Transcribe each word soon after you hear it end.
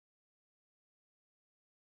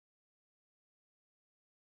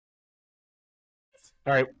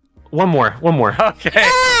All right, one more. Okay.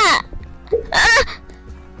 Ah!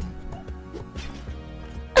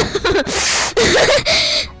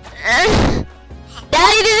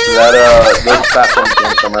 Daddy, this is Those platforms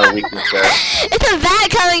came from our weakness there. it's a bat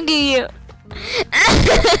coming to you.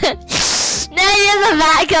 Daddy, there's a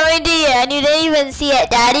bat coming to you, and you didn't even see it,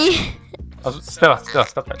 Daddy. Stella,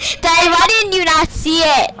 stop that. Daddy, why didn't you not see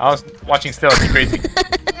it? I was watching Stella. It's crazy.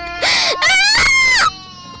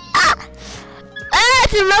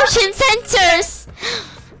 It's motion sensors.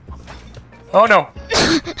 Oh no.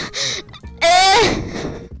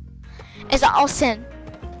 It's awesome.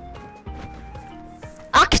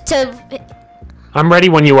 Octo. I'm ready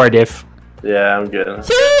when you are, Dave. Yeah, I'm good. I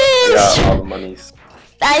got all the monies.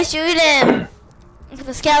 I shoot him with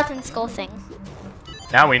the skeleton skull thing.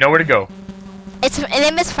 Now we know where to go. His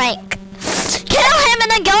name is Frank. Kill him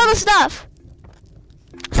and then get all the stuff.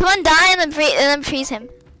 Someone die and then freeze him.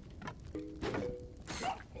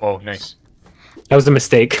 Oh, nice. That was a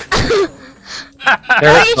mistake. What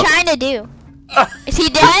are you trying to do? Is he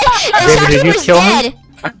dead? David, did you kill him?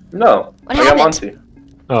 dead. No, What I got happened? Monty.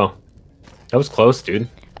 Oh, that was close, dude.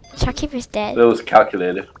 Shopkeeper's dead. That was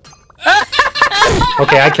calculated.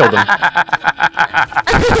 Okay, I killed him.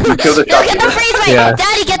 You killed the No, get the shopkeeper. freeze ray! Yeah.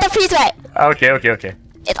 Daddy, get the freeze ray! Okay.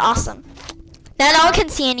 It's awesome. Now no one can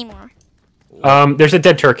see anymore. There's a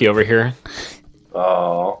dead turkey over here.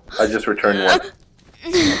 Oh, I just returned one.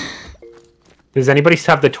 Does anybody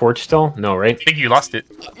have the torch still? No, right? I think you lost it.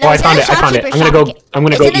 Oh, I found it. I'm gonna go. I'm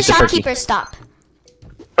gonna go eat It's the in the turkey. shopkeeper's stop.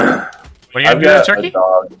 What are you I've gonna do with got the a turkey?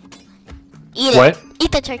 dog. Eat What? it.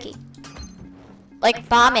 Eat the turkey. Like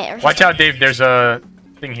bomb it or something. Watch out, Dave. There's a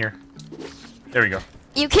thing here. There we go.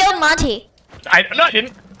 You killed Monty. No, I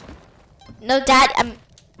didn't. No, Dad.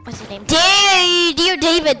 What's his name?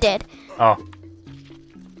 David did. Oh,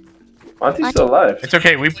 Monty's still alive. it's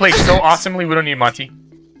okay. We played so awesomely. We don't need Monty.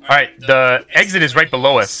 All right, the exit is right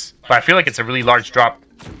below us, but I feel like it's a really large drop.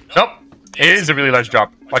 Nope, it is a really large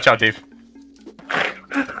drop. Watch out, Dave.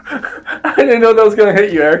 I didn't know that was gonna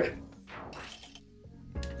hit you, Eric.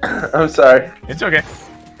 I'm sorry. It's okay.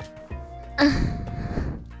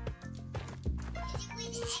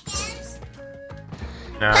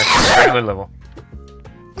 No, it's a regular level.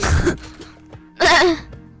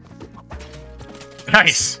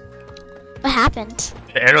 Nice. What happened?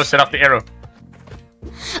 The arrow set off the arrow.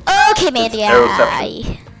 Okay, Mandy.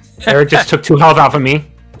 Arrowception. Eric just took 2 health off of me.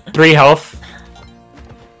 3 health.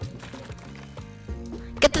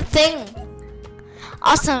 Get the thing.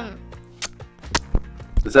 Awesome.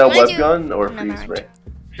 Is that a What did web you- gun or Never freeze mind. ray?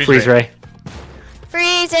 Freeze ray.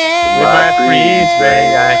 Freeze With it. my freeze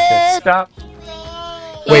ray, I can stop.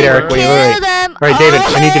 Wait, Eric, wait. Kill them. Alright, David,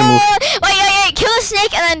 I need you to move. Wait. Kill the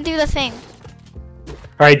snake and then do the thing.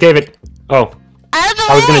 All right, David. Oh. Out of the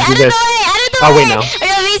I was way. gonna do Out of this. the way. Out of the Oh, way. wait, no. We're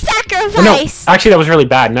gonna be Oh, no. sacrificed. Actually, that was really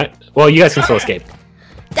bad. Well, you guys can still escape.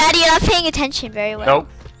 Daddy, you're not paying attention very well. Nope.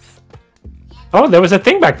 Oh, there was a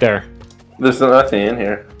thing back there. There's nothing in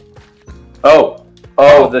here. Oh,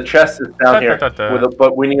 the chest is down here.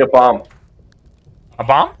 But we need a bomb. A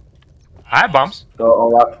bomb? I have bombs. So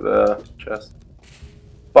unlock the chest.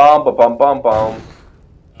 Bomb.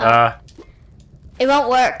 It won't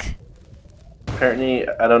work. Apparently,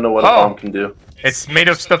 I don't know what a Oh. bomb can do. It's made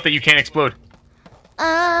of stuff that you can't explode.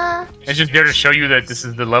 It's just there to show you that this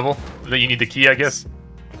is the level, that you need the key, I guess.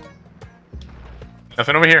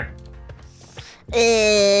 Nothing over here.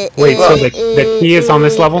 Wait, so the key is on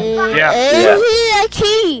this level? Yeah. The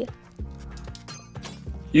key.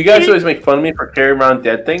 You guys always make fun of me for carrying around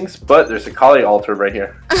dead things, but there's a Kali altar right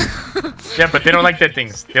here. Yeah, but they don't like dead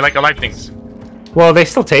things. They like alive things. Well, they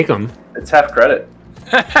still take them. It's half credit.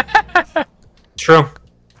 True.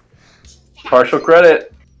 Partial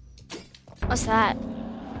credit. What's that?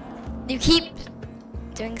 You keep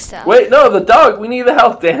doing stuff. Wait, no, the dog. We need the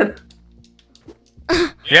health, Dan.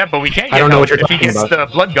 Yeah, but we can't get I don't know help what you're if he talking gets about.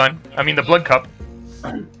 the blood gun. I mean, the blood cup.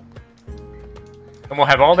 And we'll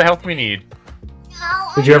have all the help we need.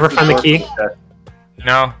 Did you ever find the key?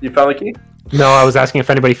 No. You found the key? No, I was asking if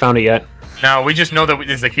anybody found it yet. No, we just know that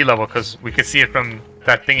it's the key level because we could see it from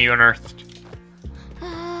that thing you unearthed.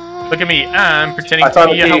 Look at me. I'm pretending I to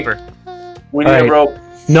found be the a key. helper. We need Alright. a rope.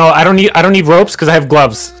 No, I don't need ropes because I have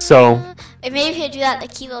gloves. So Maybe if you do that, the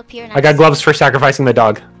key will appear next. I got gloves for sacrificing the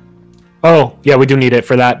dog. Oh, yeah, we do need it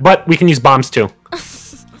for that, but we can use bombs too.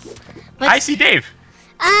 I see Dave.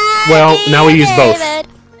 Well, now we use both.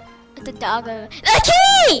 The dog. The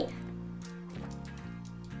key!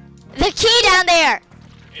 The key down there!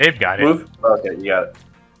 Dave got it. Move. Okay, you got it.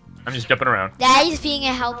 I'm just jumping around. Daddy's being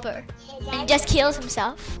a helper. And he just kills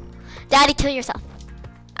himself. Daddy, kill yourself.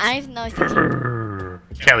 I don't even know if you can.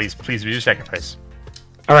 Kellys, please do your sacrifice.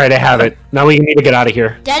 All right, I have it. Now we need to get out of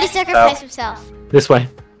here. Daddy sacrificed himself. This way.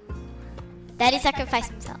 Daddy sacrificed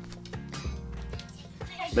himself.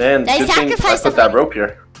 Man, They good thing I sacrificed put that rope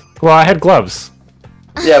here. Well, I had gloves.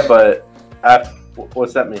 Yeah, but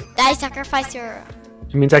what's that mean? Daddy sacrificed your.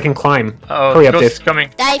 It means I can climb. Oh, Hurry up, Ghost is Dave. coming.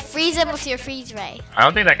 Daddy, freeze him with your freeze ray. I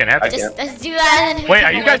don't think that can happen. I can't. Let's do that. And then Wait,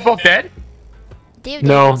 are you guys both dead? David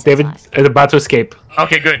No, is David alive. is about to escape.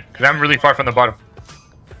 Okay, good. Because I'm really far from the bottom.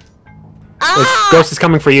 Ah! Ghost is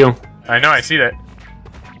coming for you. I know, I see that.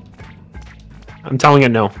 I'm telling it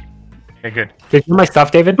no. Okay, good. Did you hear my stuff,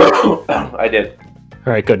 David? All I did.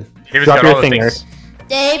 right, good. David's Drop got your all the thing, Eric. things.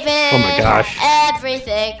 David. Oh my gosh.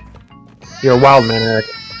 Everything. You're a wild man, Eric.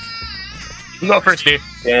 You go first, Dave.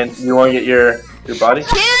 And you want to get your body?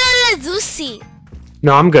 Kill Zusi.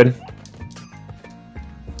 No, I'm good.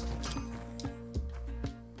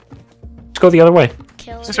 Let's go the other way.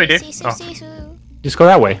 Kill This way, Dave. Zusi, Oh. Zusi, Zusi. Just go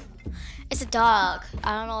that way. It's a dog.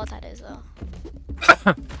 I don't know what that is though.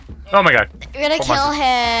 Oh my god. You're gonna Oh my kill God.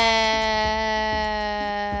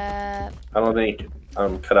 him. I don't think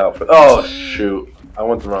I'm cut out for. Oh shoot! I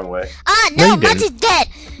went the wrong way. Ah No, no, you didn't. Buddy's dead.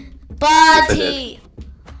 I Buddy.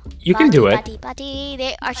 You can do it. Buddy.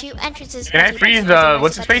 There are two entrances. Can I Buddy, freeze, buddy,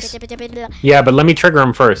 what's his buddy, face? buddy, buddy, buddy. Yeah, but let me trigger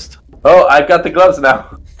him first. Oh, I've got the gloves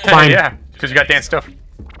now. Fine. Yeah, because you got Dan's stuff.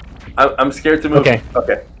 I'm scared to move. Okay.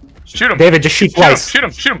 Okay. Shoot him. David, just shoot twice. Shoot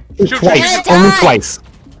him. Shoot him. Shoot Shoot him. twice. You're gonna Only die. twice.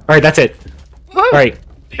 All right, that's it. Woo. All right,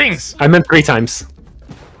 Things. I meant 3 times.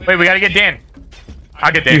 Wait, we gotta get Dan.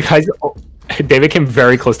 I'll get You Dan. guys, David came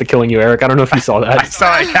very close to killing you, Eric. I don't know if you saw I that.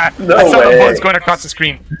 saw it. Yeah. No I saw the way. bullets going across the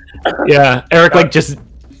screen. Yeah, Eric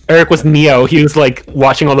Eric was Neo. He was like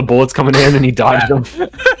watching all the bullets coming in, and he dodged them.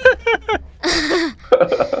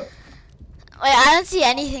 Wait, I don't see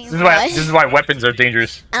anything. This blood. is why weapons are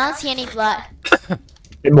dangerous. I don't see any blood.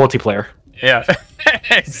 In multiplayer. Yeah.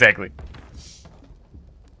 Exactly.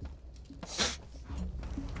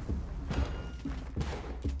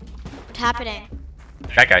 What's happening?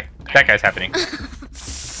 That guy's happening.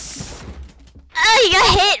 Oh, you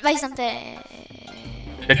got hit by something.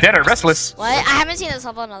 The dead are restless. What? I haven't seen this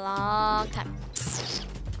level in a long time.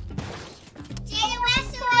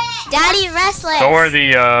 Daddy Restless. So are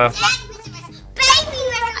the No,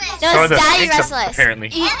 so are it's the Daddy snakes, Restless. apparently.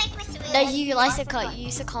 No, you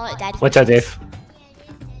used to call it Daddy. What's that, Dave?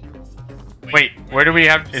 Wait, where do we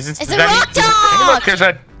have? Is this? It's does a that mean- rock Hey, dog! look, there's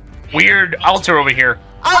a weird altar over here.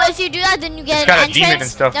 Oh, if you do that, then you get It's an got a entrance. demon and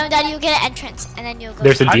stuff. No, Daddy, you get an entrance, and then you'll go.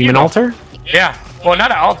 There's a How do you demon know? altar? Yeah. Well,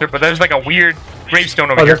 not an altar, but there's like a weird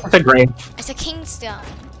gravestone over Oh, here. that's the grave. It's a kingstone.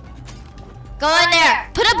 Go in there.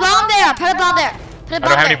 Put a bomb there. Put a bomb there. Put a I bomb don't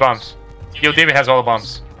have there. any bombs. Yo, David has all the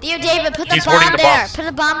bombs. Dear David, put the He's hoarding bomb the there. bombs. Put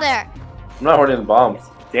a bomb there. I'm not hoarding the bombs.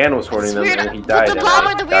 Dan was hoarding It's them weird. and he died. Put the and bomb I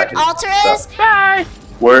where the got weird his altar stuff. is, Bye.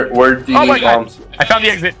 Where do you Oh my need god. bombs? I found the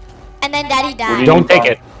exit. and then Daddy do died. you Don't take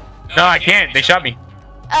bomb? it. No, I can't. They shot me.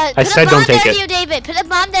 Put said a bomb don't take there, it. dear David. Put a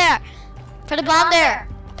bomb there. Put a bomb there.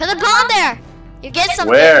 Put a bomb there. You get something.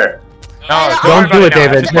 Where? No, Don't worry Don't about do it, now. At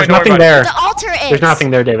David. this There's point, don't worry nothing about it. there. The altar is. There's nothing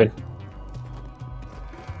there, David.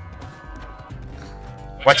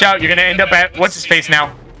 Watch out. You're gonna end up at what's his face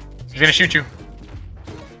now. He's gonna shoot you.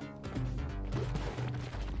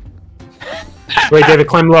 Wait, David,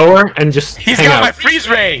 climb lower and just He's hang got my out. freeze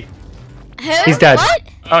ray. Who? He's dead. What?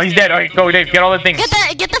 Oh, he's dead. Okay, go, Dave. Get all the things.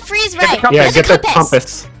 Get the freeze Get the ray. compass. Yeah, get the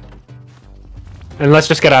compass. And let's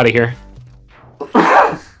just get out of here.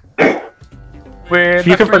 With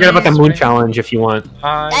You my can forget about the freeze moon ray, challenge if you want.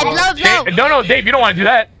 I Hey, will- blow. Dave, no, Dave. You don't want to do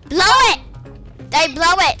that. Blow it. They blow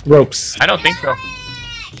it. Ropes. I don't think so.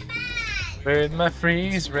 With my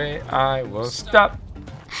freeze ray, I will stop.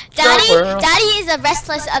 Daddy, world. Daddy is a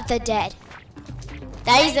restless of the dead.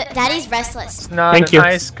 Daddy's restless. It's not Thank an you.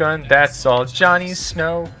 ice gun. That's all Johnny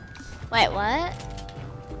Snow. Wait, what?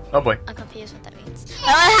 Oh boy. I'm confused what that means. Oh,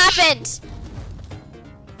 what happened?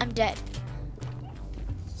 I'm dead.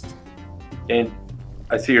 And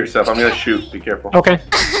I see your stuff. I'm gonna shoot. Be careful. Okay.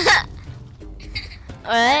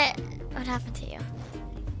 What? What happened to you?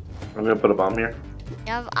 I'm gonna put a bomb here.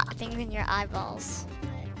 You have things in your eyeballs.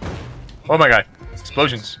 Oh my god.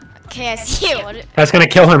 Explosions. Okay, I see you. What? That's gonna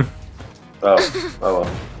kill him. Oh, oh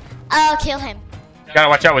well. I'll kill him. Gotta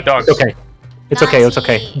watch out with dogs. It's okay. It's okay. It's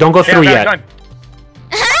okay. Don't go Hey, I through got a yet. gun.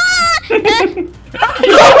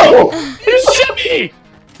 No! You shot me!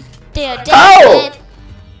 Dear Ow! David.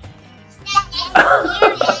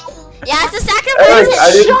 Yeah, it's a sacrifice. Eric,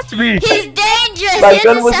 I didn't. Shot me! He's dangerous. My He has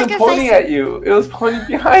gun to wasn't sacrifice pointing him. at you. It was pointing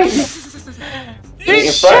behind. He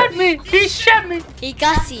in shot front. me! He shot me! He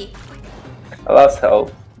gussy. I lost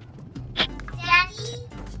health.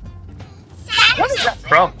 What is that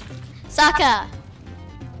from? Sokka.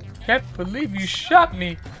 can't believe you shot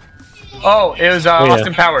me. Oh, it was yeah.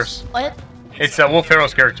 Austin Powers. What? It's Will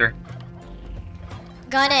Ferrell's character.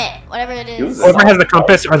 Gun it. Whatever it is. Whoever has the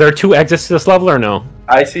compass, are there 2 exits to this level or no?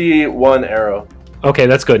 I see 1 arrow. Okay,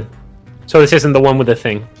 that's good. So this isn't the one with the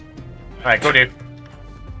thing. Alright, go, Dave.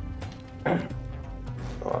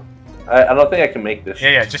 I don't think I can make this.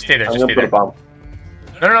 Yeah, just stay there. I'm Just gonna stay put a there. bomb.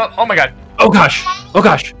 No. Oh my god. Oh gosh! Oh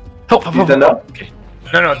gosh! Help! You done now? Okay.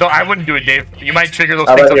 No, don't, I wouldn't do it, Dave. You might trigger those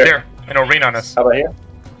How things about up here? there, and it'll rain on us. How about here?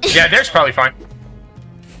 Yeah, there's probably fine.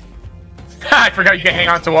 I forgot you can hang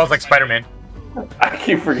on to walls like Spider-Man. I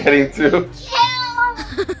keep forgetting to.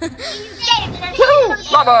 Woo!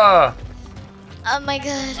 Lava! Oh my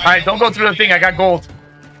god. Alright, don't go through the thing. I got gold.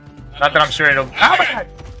 Not that I'm sure it'll. Oh my god!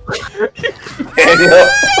 Daniel.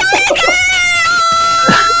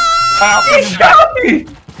 Please, God.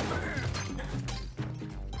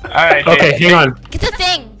 Alright, Dave. Okay, hang on. Get the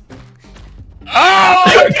thing.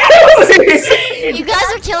 Oh! You guys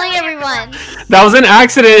are killing everyone. That was an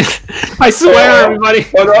accident. I swear, everybody.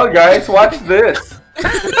 Hold on, guys. Watch this.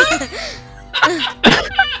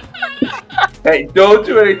 Hey, don't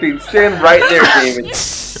do anything. Stand right there, David.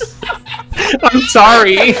 I'm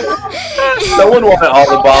sorry. Someone wanted all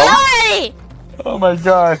the bombs. Alrighty. Oh my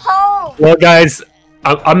god. Oh. Well, guys,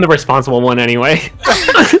 I'm the responsible one anyway.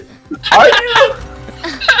 Are you?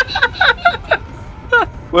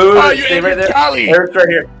 Wait, Oh, wait, you stay right angered there. Callie. Eric's right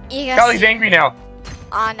here. You guys. Callie's angry now.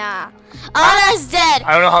 Anna. Anna's dead.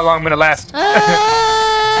 I don't know how long I'm gonna last.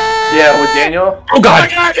 Yeah, with Daniel. Oh Oh my god!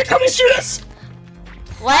 god, they're coming to shoot us!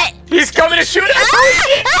 What? He's coming to shoot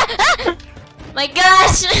us! My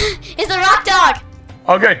gosh. It's the rock dog.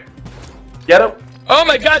 Oh, good. Get him. Oh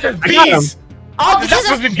my god, there's I got him. bees! Oh, Is that because of,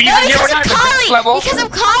 supposed to be bees no, in here? because We're of not at the next Collie. level. Because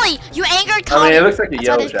of Collie. You angered Collie. I mean, it looks like a That's why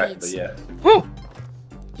yellow there's jacket, but bees. yeah. Woo!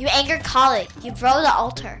 You angered Collie. You broke the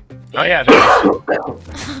altar. Oh yeah, there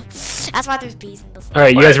is. That's why there's bees in the All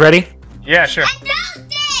right, you guys ready? Yeah, sure.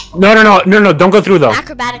 No, don't go through though.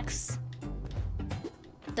 acrobatics.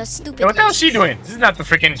 The stupid. Hey, what the hell is she doing? This is not the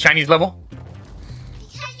freaking Chinese level.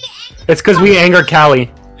 It's because we angered Callie.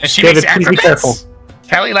 And she David, makes please be careful. acrobats?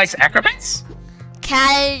 Callie likes acrobats?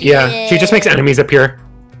 Callie. Yeah, she just makes enemies appear.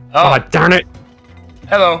 Oh, Oh, darn it!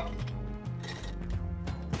 hello.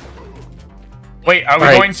 Wait, are we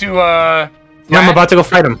Alright. going to, Yeah, I'm Vlad? about to go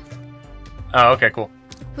fight him. Oh, okay, cool.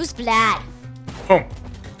 Who's Vlad? Boom.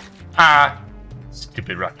 Ah.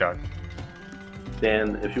 Stupid rock dog.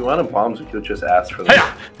 Dan, if you wanted bombs, we could just ask for them.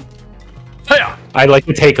 Hiya! Hiya! I'd like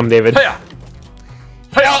to take him, David. Hiya!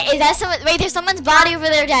 Hiya! Wait, is that someone? Wait, there's someone's body over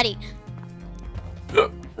there, Daddy.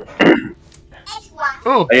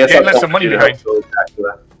 Ooh, I guess Dan I'll left some money to help behind. go back to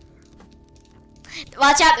that.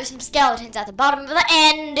 Watch out, there's some skeletons at the bottom of the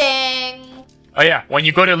ending. Oh yeah, when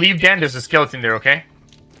you go to leave Dan, there's a skeleton there, okay?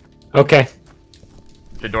 Okay.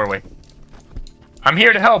 The doorway. I'm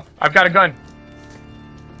here to help. I've got a gun.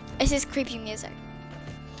 This is creepy music.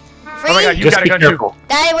 Oh my god, you Just got a be gun careful.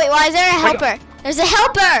 Daddy, wait, why is there a Wait, helper? There's a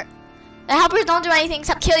helper! The helpers don't do anything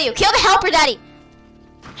except kill you. Kill the helper, Daddy!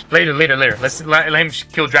 too. Later. Let's let him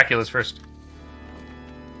kill Dracula's first.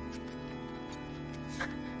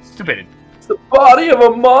 Stupid. It's the body of a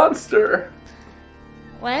monster.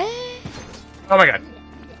 What? Oh my god.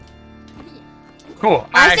 Cool.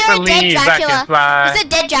 Why is there a dead believe I Dracula? can fly. There's a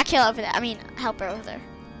dead Dracula over there. I mean, helper over there.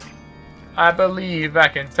 I believe I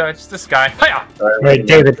can touch the sky. Hiya! Right,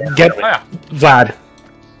 David, get Hiya! Vlad.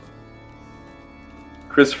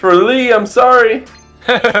 Christopher Lee, I'm sorry.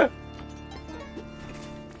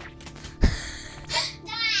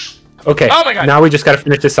 Okay. Oh my God. Now we just gotta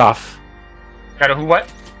finish this off. Gotta who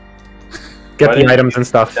what? Get Why the didn't items you and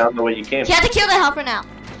stuff. Down the way you came. You have to kill the helper now.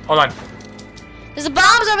 Hold on. There's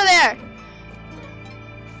bombs over there.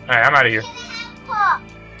 Alright, I'm out of here.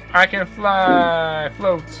 I can fly,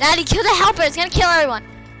 float. Daddy, kill the helper. It's gonna kill everyone.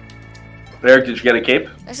 Eric, did you get a cape?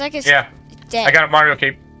 Looks like it's Yeah, dead. I got a Mario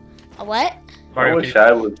cape. A what? I Mario wish cape.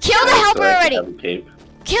 I would. Kill the so helper I could already. have a cape.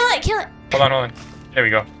 Kill it, kill it. Hold on. There we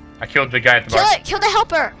go. I killed the guy at the Kill bar. it, kill the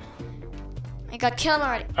helper. I got kill him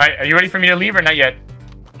already. Alright, are you ready for me to leave or not yet?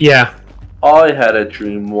 Yeah. I had a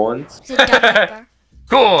dream once. It's a dumb helper.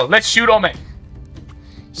 Cool, let's shoot Olmec.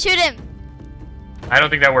 Shoot him. I don't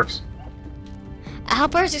think that works. A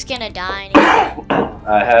helper is just gonna die. Anyway.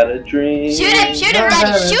 I had a dream. Shoot him, I Daddy,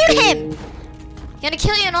 had a shoot him. dream. He's gonna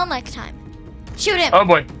kill you in all my time. Shoot him. Oh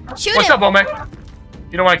boy. Shoot What's him. up, Olmec?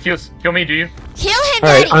 You don't want to kill me, do you? Kill him, All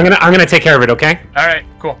right, Daddy. I'm gonna take care of it. Okay. Alright,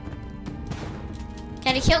 cool.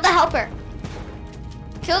 Daddy, kill the helper.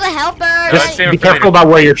 Kill the helper. let's Just save be it for later. careful about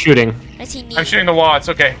where you're shooting. Does he need? I'm shooting the wall, it's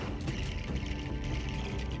okay.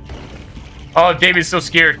 Oh, David's so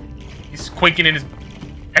scared. He's quaking in his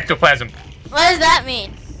ectoplasm. What does that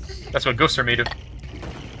mean? That's what ghosts are made of.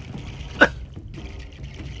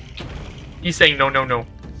 He's saying no, no, no.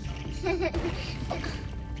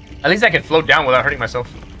 At least I can float down without hurting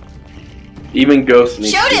myself. Even ghosts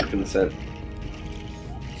need Shoot him! consent.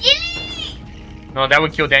 No, that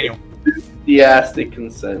would kill Daniel. Enthusiastic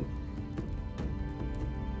consent.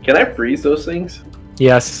 Can I freeze those things?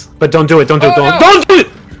 Yes, but don't do it. Don't do it. Oh, no. Don't do it.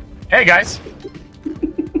 Hey, guys.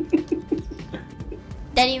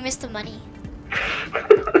 Daddy, you missed the money.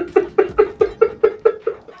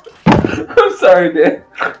 I'm sorry, Dan.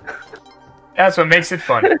 That's what makes it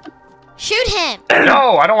fun. Shoot him!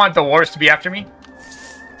 No, I don't want the wars to be after me.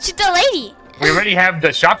 Shoot the lady! We already have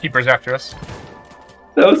the shopkeepers after us.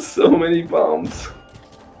 That was so many bombs.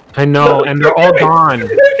 I know, and they're all gone.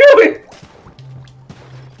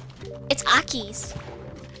 It's Aki's.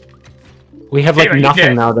 We have like Taylor, you nothing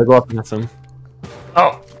dead. now to go up against him.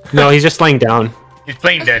 Oh, No, he's just laying down. he's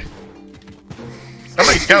playing dead.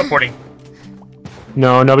 Somebody's teleporting.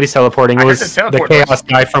 No, nobody's teleporting. It I heard was the the teleport chaos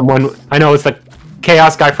guy from when. I know it's the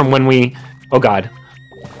chaos guy from when we. Oh God.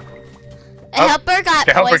 The helper got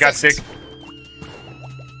The helper got poisoned. sick.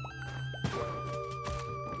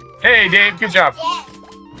 Hey, Dave, good job.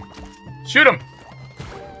 Shoot him.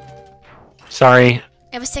 Sorry. We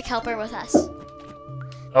have a sick helper with us. Oh,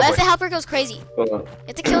 What if boy. the helper goes crazy? Hold on. You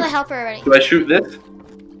have to kill the helper already. Do I shoot this?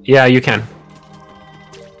 Yeah, you can.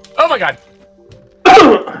 Oh my God.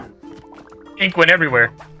 Ink went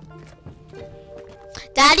everywhere.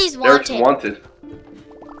 Daddy's Eric's wanted.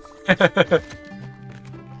 wanted.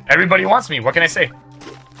 Everybody wants me. What can I say?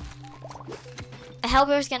 The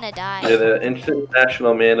helper's gonna die. You're the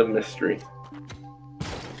international man of mystery.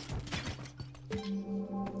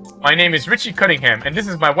 My name is Richie Cunningham, and this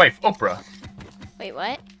is my wife, Oprah. Wait,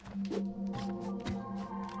 what?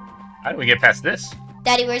 How do we get past this?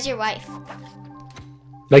 Daddy, where's your wife?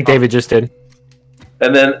 Like David just did.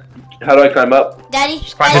 And then, how do I climb up? Daddy,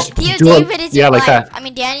 climb up. Theo, Do it- David is yeah, your like wife. that. I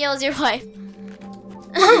mean, Daniel is your wife.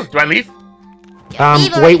 Do I leave? Leave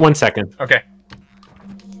already. Wait 1 second. Okay.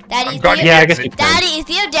 Daddy, I'm is guarding Theo, Yeah, I the guess exit. you can. Daddy, is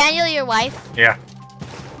Theo Daniel your wife? Yeah.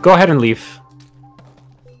 Go ahead and leave.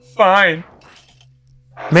 Fine.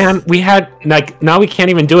 Man, we had like now we can't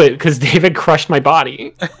even do it because David crushed my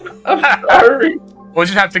body. I'm sorry. We'll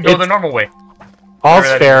just have to go the It's- normal way. All's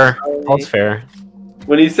Whatever that fair. All's fair.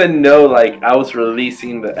 When he said no, like, I was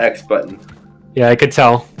releasing the X button. Yeah, I could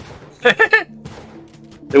tell.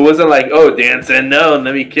 It wasn't like, oh, Dan said no, and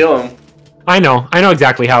let me kill him. I know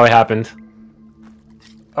exactly how it happened.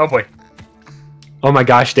 Oh boy. Oh my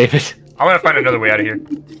gosh, David. I want to find another way out of here.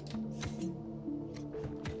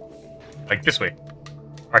 Like this way.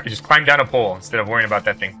 Or I could just climb down a pole instead of worrying about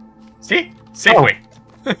that thing. See? Safe Oh. way.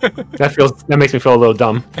 That makes me feel a little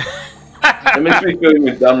dumb. It makes me feel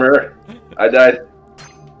even dumber. I died.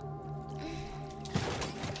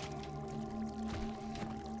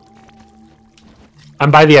 I'm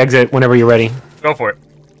by the exit whenever you're ready. Go for it.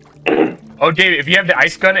 Oh, David, if you have the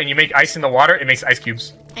ice gun and you make ice in the water, it makes ice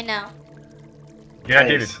cubes. I know. You're not Nice.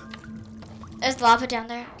 David. There's lava down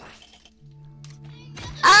there.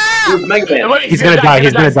 Ah! Where's Mega Man? Wait, He's gonna die,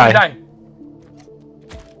 he's gonna die.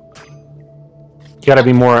 You gotta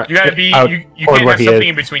be more. You gotta be. out You toward can't where have he something is.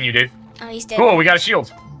 in between you, Dave. Oh, he's dead. Cool, we got a shield.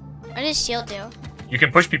 What does shield do? You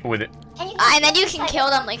can push people with it. And then you can kill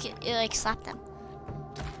them, like you like slap them.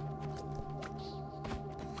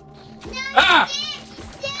 Ah!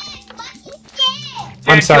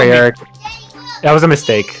 I'm Dan sorry, killed me. Eric. That was a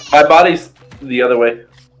mistake. My body's the other way.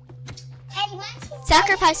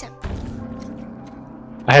 Sacrifice him.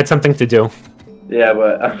 I had something to do. Yeah,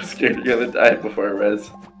 but I'm scared you're gonna die before I res.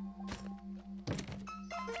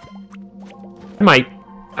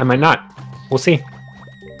 I might not. We'll see.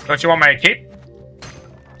 Don't you want my cape?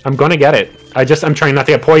 I'm gonna get it. I'm trying not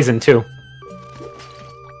to get poisoned too.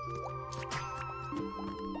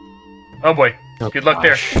 Oh boy. Oh, Good luck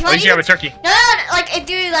there. gosh. At least you have a turkey. No, like if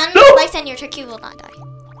you land on your legs, then your turkey will not die.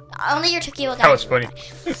 Only your turkey will die. That was funny.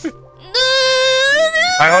 Alright,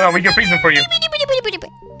 hold on. We can freeze them for you.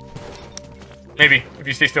 Maybe, if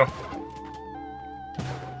you stay still.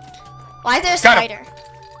 Why is there a Got him. spider?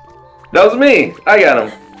 That was me. I got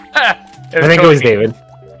him. I think it was David.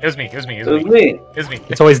 It was me. It was me. It It was was me. me. It was me.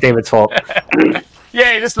 It's always David's fault.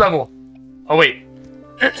 Yay, this level. Oh, wait.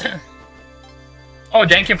 Oh,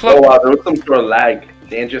 Dan can Oh float. wow, there was some sort of lag.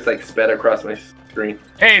 Dan just like sped across my screen.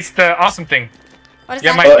 Hey, it's the awesome thing. What is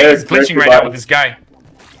Yeah, that? my Oh, thing is Eric, glitching Eric, right now goodbye. with this guy.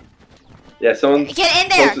 Yeah, someone's Get in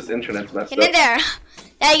there. closest internet's messed Get in up. there.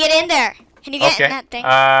 Yeah, get in there. Can you get Okay. in that thing?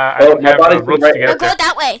 I Oh, don't my have body's to the ropes right. to get No, up go there.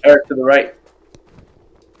 that way. Eric to the right.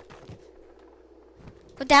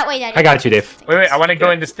 Go that way, Daddy. I got you, Dave. Wait, I want to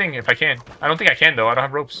go in this thing if I can. I don't think I can, though. I don't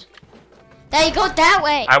have ropes. Daddy, go that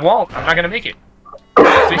way. I won't. I'm not gonna make it.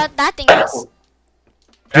 But that thing is.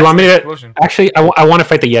 Do you want me to? Explosion. Actually, I want to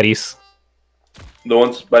fight the Yetis. The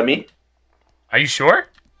ones by me? Are you sure?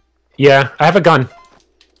 Yeah, I have a gun.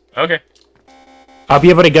 Okay. I'll be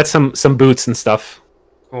able to get some boots and stuff.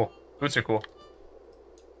 Cool. Boots are cool.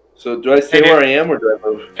 So do I stay Hey, where I am or do I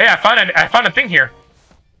move? Hey, I found a thing here.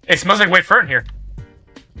 It smells like white fur in here.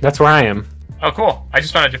 That's where I am. Oh, cool. I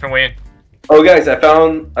just found a different way in. Oh guys, I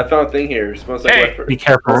found a thing here. It smells like Hey. wet fur. Be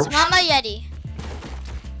careful. It's not my Yeti.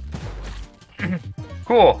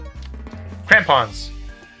 Cool. Crampons.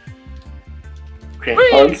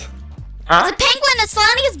 Crampons? Huh? It's a penguin that's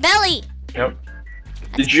surrounding his belly. Yep.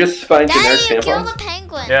 Did you just find generic Daddy, you killed tampons? the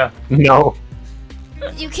penguin. Yeah. No.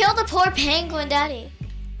 You killed the poor penguin, Daddy.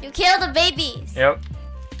 You killed the babies. Yep.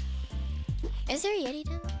 Is there a Yeti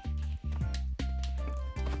down there?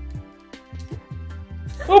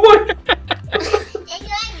 Oh boy!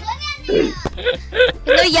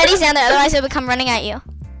 No Yetis down there, otherwise it would come running at you.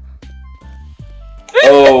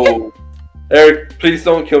 Oh. Eric, please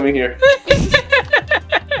don't kill me here.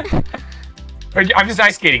 I'm just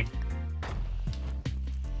ice skating.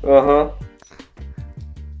 Uh-huh.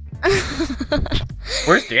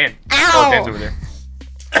 Where's Dan? Ow. Oh, Dan's over there.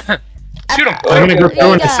 Shoot him! I'm gonna go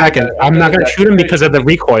through in a second. I'm not gonna shoot him because of the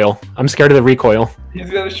recoil. I'm scared of the recoil. He's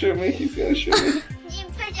gonna shoot me. He's gonna shoot me.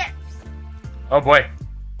 Oh boy.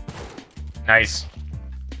 Nice.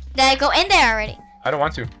 Did I go in there already? I don't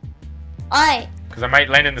want to. Why? Because I might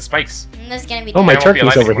land in the spikes. This is gonna be Oh, my I won't be turkey's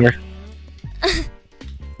alive over anymore. here.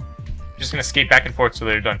 Just gonna skate back and forth so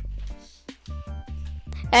they're done.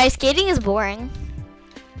 Skating is boring.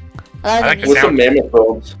 I like the What's some sound. mammoth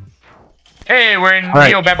bones? Hey, we're in Alright.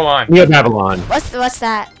 Neo Babylon. Neo Babylon. What's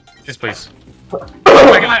that? This place. Oh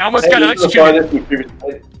my god, I almost got electrocuted.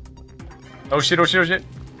 Oh shit, oh shit, oh shit.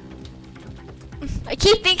 I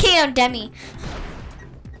keep thinking of Demi.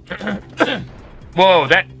 Whoa,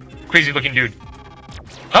 that crazy looking dude.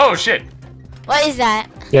 Oh shit. What is that?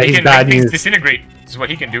 Yeah, He he's can bad make things news. disintegrate. This is what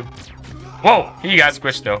he can do. Whoa, he got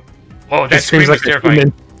squished though. Whoa, He that scream screams was like a terrifying.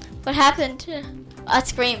 human. What happened? I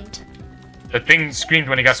screamed. The thing screamed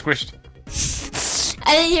when he got squished.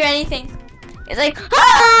 I didn't hear anything. It's like,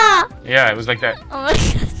 ah! Yeah, it was like that. Oh my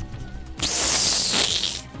god.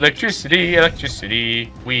 Electricity,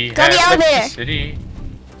 electricity. We Go have to the elevator. electricity.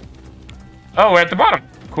 Oh, we're at the bottom.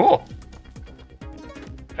 Cool.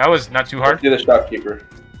 That was not too hard. Do the shopkeeper.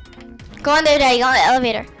 Go in there, Daddy. Go in the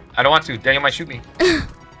elevator. I don't want to. Daniel might shoot me.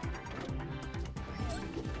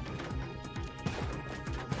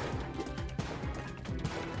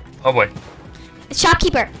 Oh boy. It's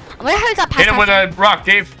shopkeeper. I wonder how we got past Hit him with that. a rock,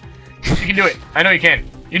 Dave. You can do it. I know you can.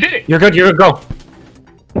 You did it. You're good. You're good.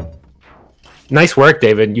 Go. Nice work,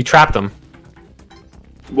 David. You trapped him.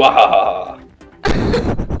 Wow.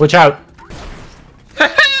 Watch out.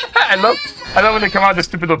 I love when they come out with the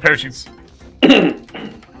stupid little parachutes.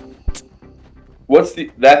 What's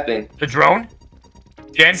that thing? The drone?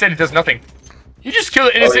 Dan said it does nothing. You just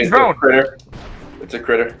killed an innocent it's drone. a critter. It's a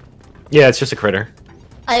critter. Yeah, it's just a critter.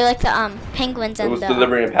 I like the penguins It and was the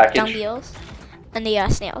delivering a package. dung beetles and the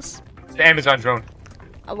snails. It's the Amazon drone.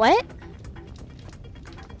 A what?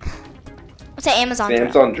 What's an Amazon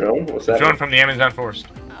drone? Samsung drone? What's that? Drone from the Amazon forest.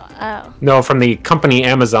 Oh. No, from the company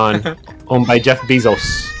Amazon, owned by Jeff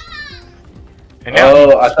Bezos. And now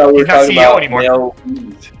Oh, I thought we were he's not talking CEO about anymore. male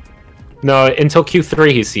weed. No, until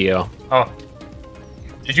Q3 he's CEO. Oh.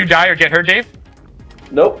 Did you die or get hurt, Dave?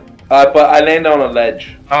 Nope. But I landed on a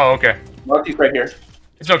ledge. Oh, okay. Monty's right here.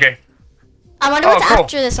 It's okay. I wonder Oh, what's cool.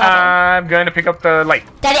 after this level. I'm gonna pick up the light.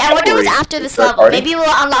 Daddy, I wonder what's Sorry. after this Start level. party? Maybe we'll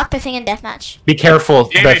unlock the thing in deathmatch. Be careful.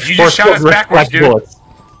 David, the you force just shot fields us backwards, reflect dude. bullets.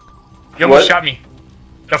 You almost What? shot me.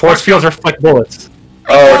 The Force fields reflect bullets.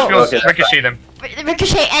 Oh, fields okay. ricochet them.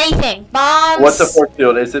 Ricochet anything. Bombs. What's the force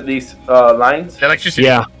field? Is it these lines? The electricity.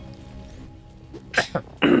 Yeah.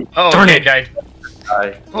 Oh, Darn okay, it. died.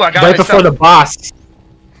 Aye. Ooh, I got Right my before stuff. the boss.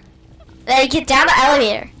 Daddy, get down the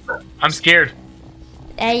elevator. I'm scared.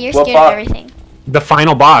 Daddy, you're What scared box? of everything. The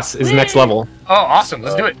final boss is next level. Oh, awesome.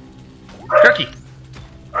 Let's do it. Turkey.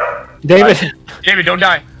 David. David, don't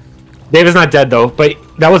die. David's not dead though, but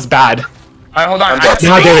that was bad. Alright, hold on. I'm dead.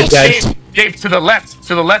 Now David's Finished. dead. Dave, to the left.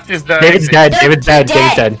 To the left is the David's exit. dead. No, David's dead. he's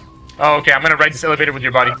David's dead. dead. Oh, okay. I'm gonna ride this elevator with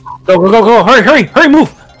your body. Go, go, go, go. Hurry, hurry, hurry, move.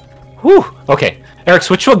 Whew. Okay. Eric,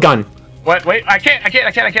 switch to a gun. What? Wait, I can't.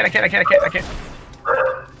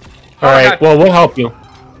 Alright, God. well, we'll help you.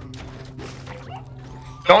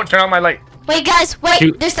 Don't turn on my light. Wait, guys, wait.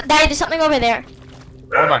 Shoot. Daddy, there's something over there.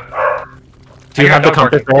 Hold on. Do you I have got the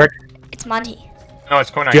dog compass, barking. Eric? It's Monty. No, it's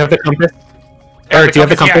Conan. Do you have the compass? Eric, do you have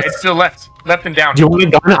the compass? Yeah, it's to the left. Left and down. Do you want a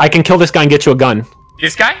gun? I can kill this guy and get you a gun.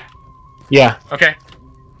 This guy? Yeah. Okay.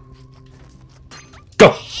 Go.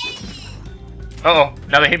 Uh-oh.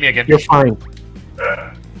 Now they hit me again. You're fine.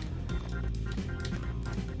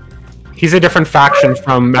 He's a different faction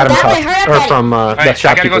from Madam That way, Tuck, hurry up, or buddy. from the Alright, I gotta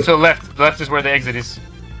shopkeeper. go to the left. The left is where the exit is.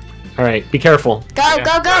 All right, be careful. Go, Yeah.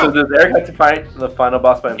 go, So go. does Eric have to fight the final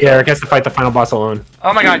boss by himself? Yeah, Eric has to fight the final boss alone.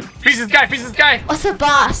 Oh my god. Freeze this guy! Freeze this guy! What's the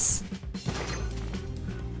boss?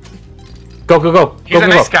 Go, go, go. He's go, a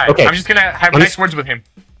go, nice go. guy. Okay, I'm just gonna have nice words with him.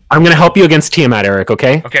 I'm gonna help you against Tiamat, Eric.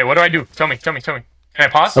 Okay. Okay, what do I do? Tell me. Can I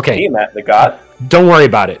pause? Okay. Tiamat, the god. Don't worry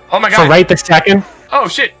about it. Oh my For god. right this second. Oh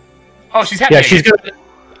shit. Oh, she's happy. Yeah, she's gonna.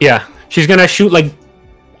 Yeah, she's gonna shoot like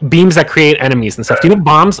beams that create enemies and stuff. Do you have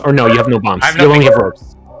bombs or no? You have no bombs. I have You only nothing. have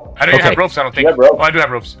ropes. I don't even Okay. have ropes, I don't think. You have ropes. Oh, I do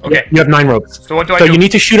have ropes. Okay. You have 9 ropes. So what do I So do? you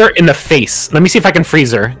need to shoot her in the face. Let me see if I can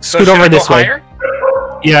freeze her. So Scoot should I over go this way. higher?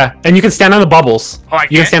 Yeah, and you can stand on the bubbles. Oh, I You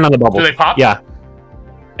can can't? stand on the bubbles. Do they pop? Yeah.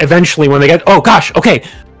 Eventually, when they get. Oh gosh. Okay.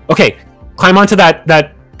 Okay. Climb onto that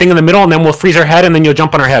thing in the middle, and then we'll freeze her head, and then you'll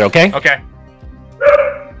jump on her head. Okay. Okay.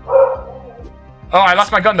 Oh, I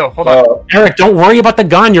lost my gun though. Hold on. Eric, don't worry about the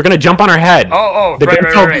gun. You're gonna jump on her head. Oh, The right,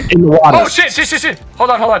 gun's right. in the water. Oh shit.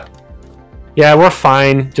 Hold on. Yeah, we're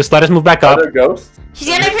fine. Just let us move back Are up. there ghosts? She's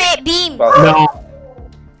gonna create beams. No.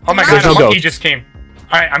 Oh my There's god, a no monkey ghost. just came.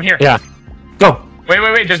 Alright, I'm here. Yeah. Go.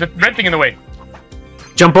 Wait. There's a red thing in the way.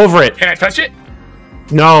 Jump over it. Can I touch it?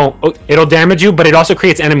 No. Oh, it'll damage you, but it also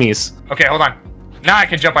creates enemies. Okay, hold on. Now I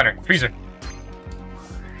can jump on her. Freeze her.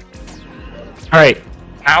 All right.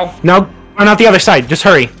 Ow. Now run out the other side. Just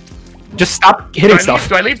hurry. Just stop hitting stuff.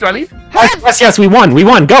 Do I leave? Yes. We won. We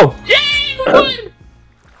won. Go. Yay! We won!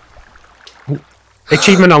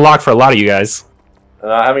 Achievement unlocked for a lot of you guys.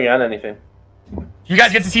 I haven't gotten anything. You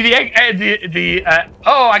guys get to see the egg.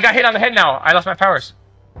 Oh, I got hit on the head now. I lost my powers.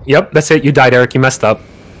 Yep, that's it. You died, Eric. You messed up.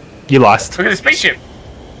 You lost. Look at the spaceship.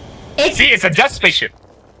 It's See, it's a death spaceship.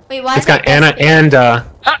 wait, why? It's is got it Anna this? and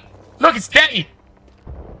Ah, look, it's Daddy.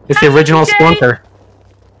 it's the original Yay! Spelunker.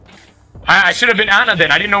 I should have been Anna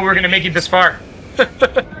then. I didn't know we were gonna make it this far.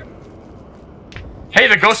 Hey,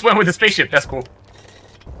 the ghost went with the spaceship. That's cool.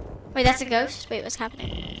 Wait, that's a ghost. Wait, what's happening?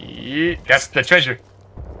 Yeah, that's the treasure.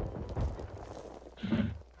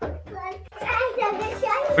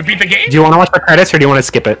 We beat the game? Do you want to watch the credits or do you want to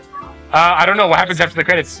skip it? I don't know. What happens after the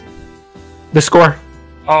credits? The score.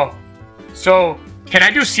 Oh. So, can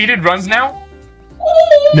I do seated runs now?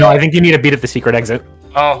 No, I think you need to beat at the secret exit.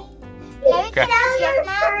 Oh. Okay.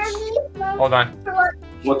 Hold on.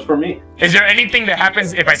 What's for me? Is there anything that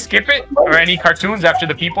happens if I skip it? Or any cartoons after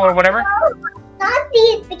the people or whatever? Not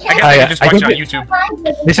these, the I cat. guess I yeah, can just I watch it think on it-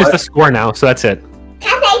 YouTube. This is the score now, so that's it.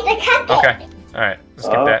 Cat ate the cat. Okay. Alright. Let's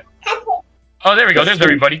skip Oh. that. Cat Oh, there we go. There's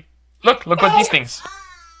everybody. Look what these things.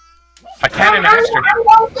 A cat and a hamster.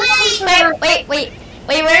 Wait.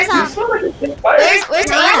 Where's You smell like a big fire.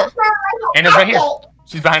 Where's Anna? Anna's right here.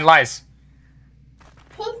 She's behind lies.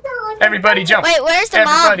 Everybody jump. Wait, where's the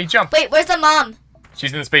Everybody mom? jump. Wait, where's the mom?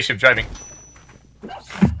 She's in the spaceship driving. And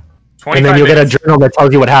 25 then you'll get a minutes. journal that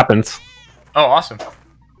tells you what happens. Oh, awesome.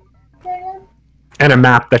 And a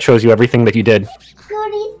map that shows you everything that you did.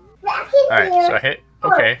 Alright, so I hit.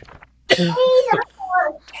 Okay.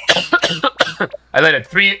 I led a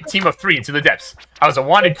team of 3 into the depths. I was a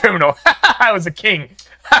wanted criminal. I was a king.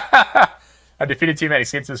 I defeated Team and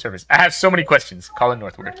escaped to the surface. I have so many questions. Call it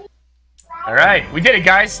northward. Alright, we did it,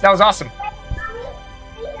 guys. That was awesome.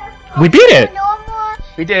 We beat it!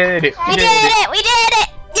 We did it. We did it! We did it!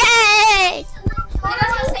 Yay!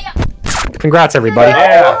 Congrats, everybody.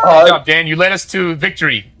 Yeah. Good job, Dan. You led us to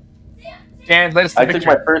victory. Dan led us to I took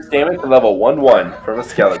victory. my first damage to level 1-1 from a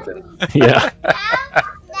skeleton. Yeah.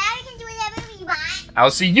 I'll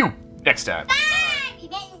see you next time.